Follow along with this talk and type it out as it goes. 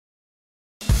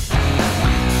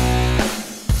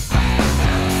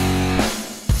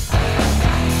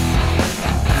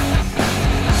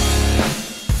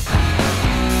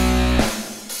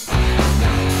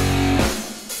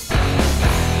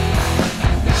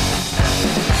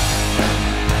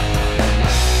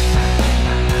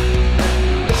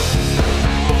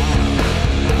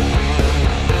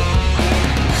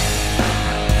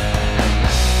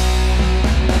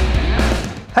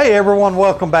Hey everyone,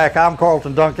 welcome back. I'm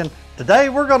Carlton Duncan. Today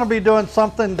we're going to be doing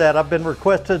something that I've been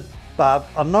requested by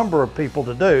a number of people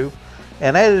to do,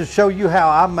 and that is show you how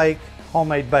I make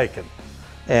homemade bacon.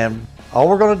 And all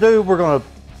we're going to do, we're going to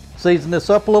season this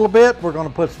up a little bit. We're going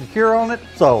to put some cure on it.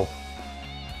 So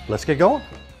let's get going.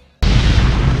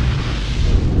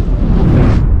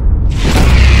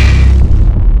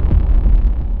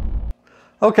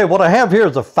 Okay, what I have here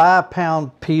is a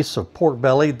 5-pound piece of pork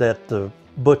belly that the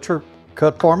butcher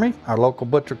cut for me, our local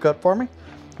butcher cut for me.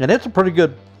 And it's a pretty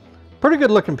good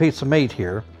looking piece of meat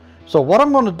here. So what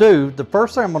I'm going to do, the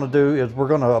first thing I'm going to do is we're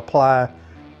going to apply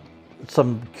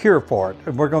some cure for it.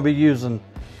 And we're going to be using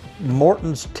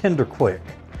Morton's Tender Quick.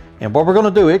 And what we're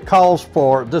going to do, it calls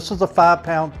for, this is a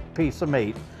 5-pound piece of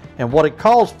meat. And what it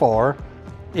calls for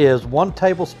is 1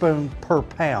 tablespoon per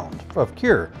pound of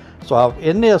cure. So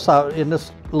in this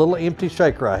little empty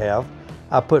shaker I have,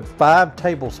 I put 5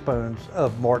 tablespoons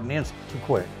of Morton Instant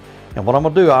Quick. And what I'm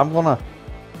going to do, I'm going to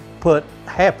put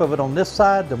half of it on this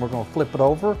side, then we're going to flip it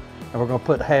over, and we're going to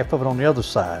put half of it on the other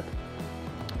side.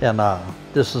 And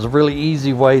this is a really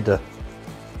easy way to,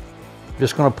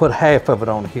 just going to put half of it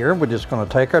on here. We're just going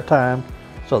to take our time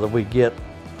so that we get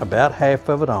about half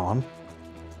of it on.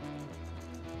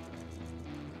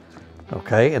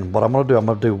 Okay, and what I'm going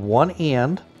to do one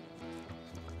end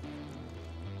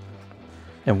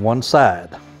and one side.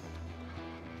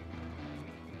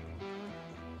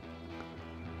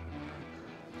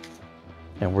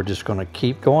 And we're just going to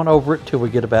keep going over it till we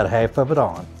get about half of it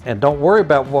on. And don't worry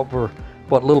about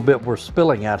what little bit we're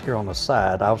spilling out here on the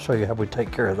side. I'll show you how we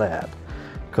take care of that,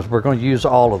 because we're going to use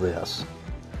all of this.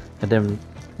 And then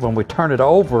when we turn it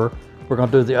over, we're going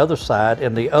to do the other side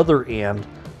and the other end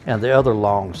and the other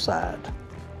long side.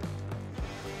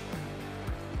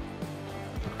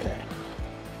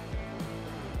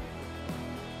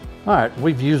 All right,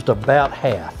 we've used about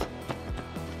half.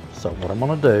 So what I'm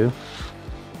going to do,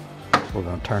 we're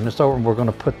going to turn this over and we're going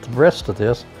to put the rest of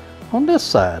this on this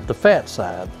side, the fat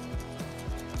side.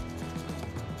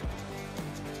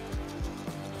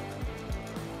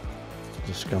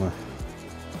 Just going to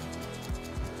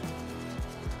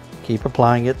keep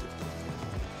applying it.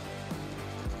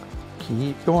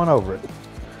 Keep going over it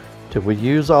till we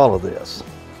use all of this.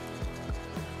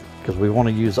 Because we want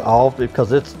to use all,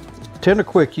 because it's Tender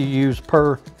Quick you use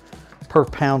per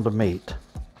pound of meat.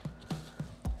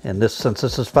 And this, since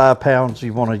this is 5 pounds,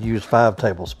 you want to use 5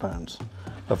 tablespoons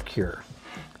of cure.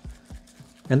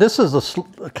 And this is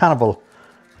a kind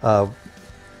of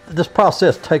this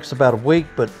process takes about a week,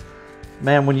 but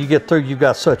man, when you get through, you've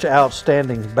got such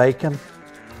outstanding bacon.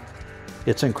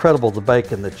 It's incredible the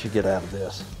bacon that you get out of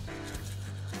this.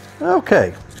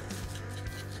 Okay.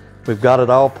 We've got it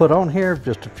all put on here,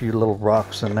 just a few little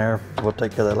rocks in there. We'll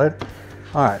take care of that later.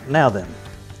 All right, now then,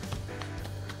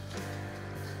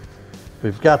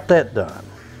 we've got that done.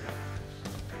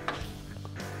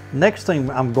 Next thing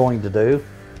I'm going to do,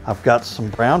 I've got some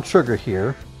brown sugar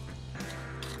here.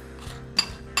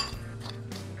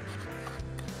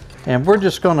 And we're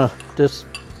just gonna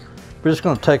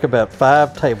take about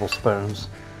 5 tablespoons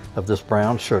of this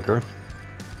brown sugar,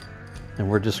 and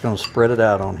we're just gonna spread it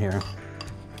out on here.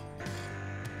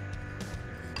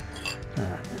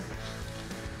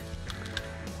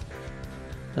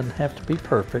 Doesn't have to be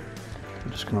perfect. I'm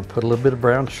just going to put a little bit of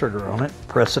brown sugar on it,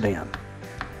 press it in.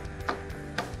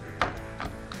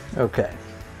 Okay.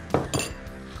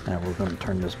 Now we're going to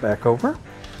turn this back over.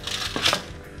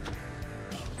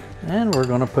 And we're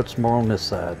going to put some more on this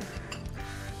side.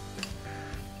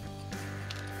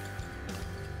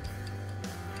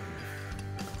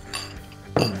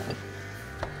 And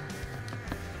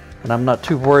I'm not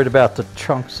too worried about the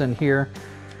chunks in here,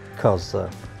 because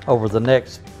over the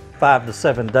next 5 to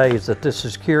 7 days that this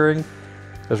is curing,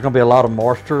 there's going to be a lot of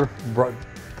moisture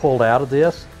pulled out of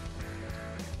this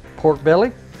pork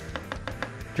belly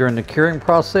during the curing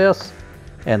process,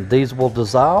 and these will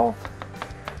dissolve.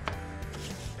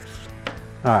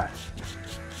 All right.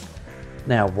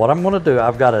 Now what I'm going to do,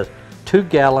 I've got a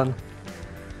 2-gallon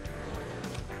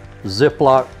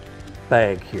ziplock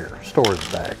bag here,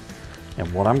 storage bag.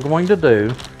 And what I'm going to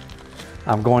do,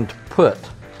 I'm going to put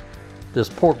this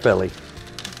pork belly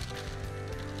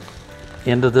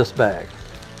into this bag.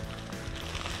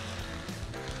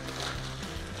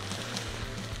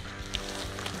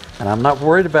 And I'm not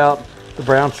worried about the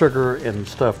brown sugar and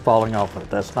stuff falling off of it.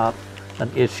 That's not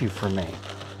an issue for me,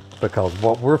 because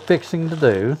what we're fixing to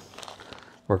do,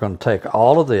 we're going to take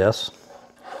all of this,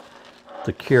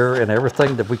 the cure and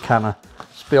everything that we kind of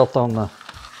spilt on the,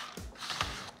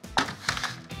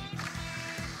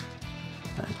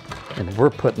 and we're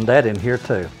putting that in here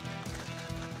too.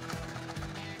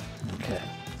 Okay.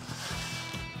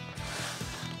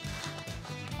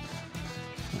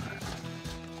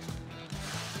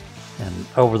 And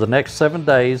over the next 7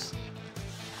 days,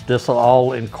 this will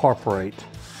all incorporate.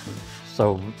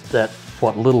 So that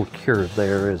what little cured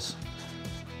there is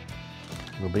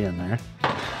will be in there.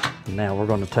 Now we're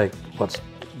going to take what's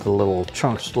the little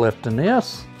chunks left in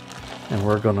this, and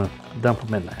we're going to dump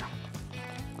them in there.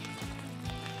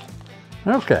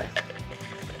 Okay.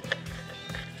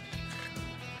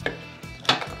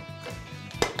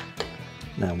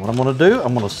 Now what I'm going to do,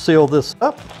 I'm going to seal this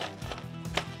up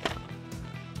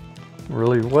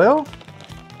really well.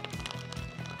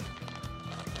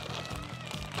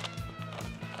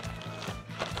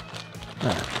 All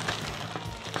right.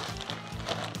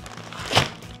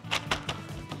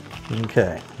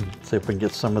 Okay, see if we can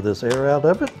get some of this air out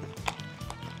of it.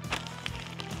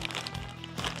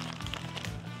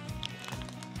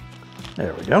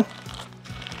 There we go. All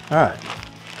right.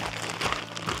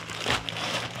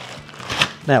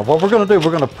 Now what we're going to do,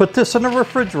 we're going to put this in the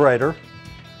refrigerator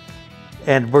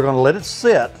and we're going to let it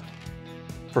sit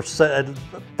for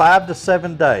 5 to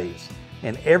 7 days.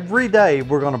 And every day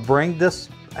we're going to bring this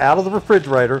out of the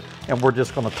refrigerator and we're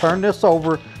just going to turn this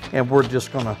over and we're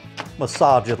just going to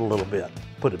massage it a little bit.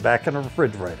 Put it back in the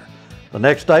refrigerator. The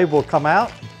next day we'll come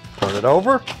out, turn it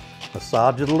over,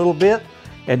 massage it a little bit,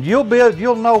 and you'll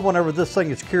know whenever this thing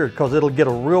is cured because it'll get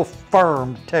a real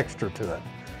firm texture to it.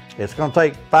 It's going to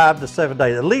take 5 to 7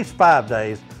 days, at least 5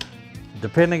 days,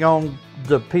 depending on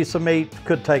the piece of meat,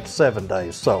 could take 7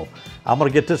 days. So I'm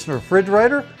going to get this in the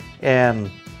refrigerator,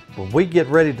 and when we get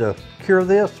ready to cure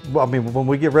this, when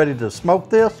we get ready to smoke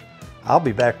this, I'll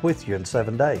be back with you in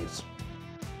 7 days.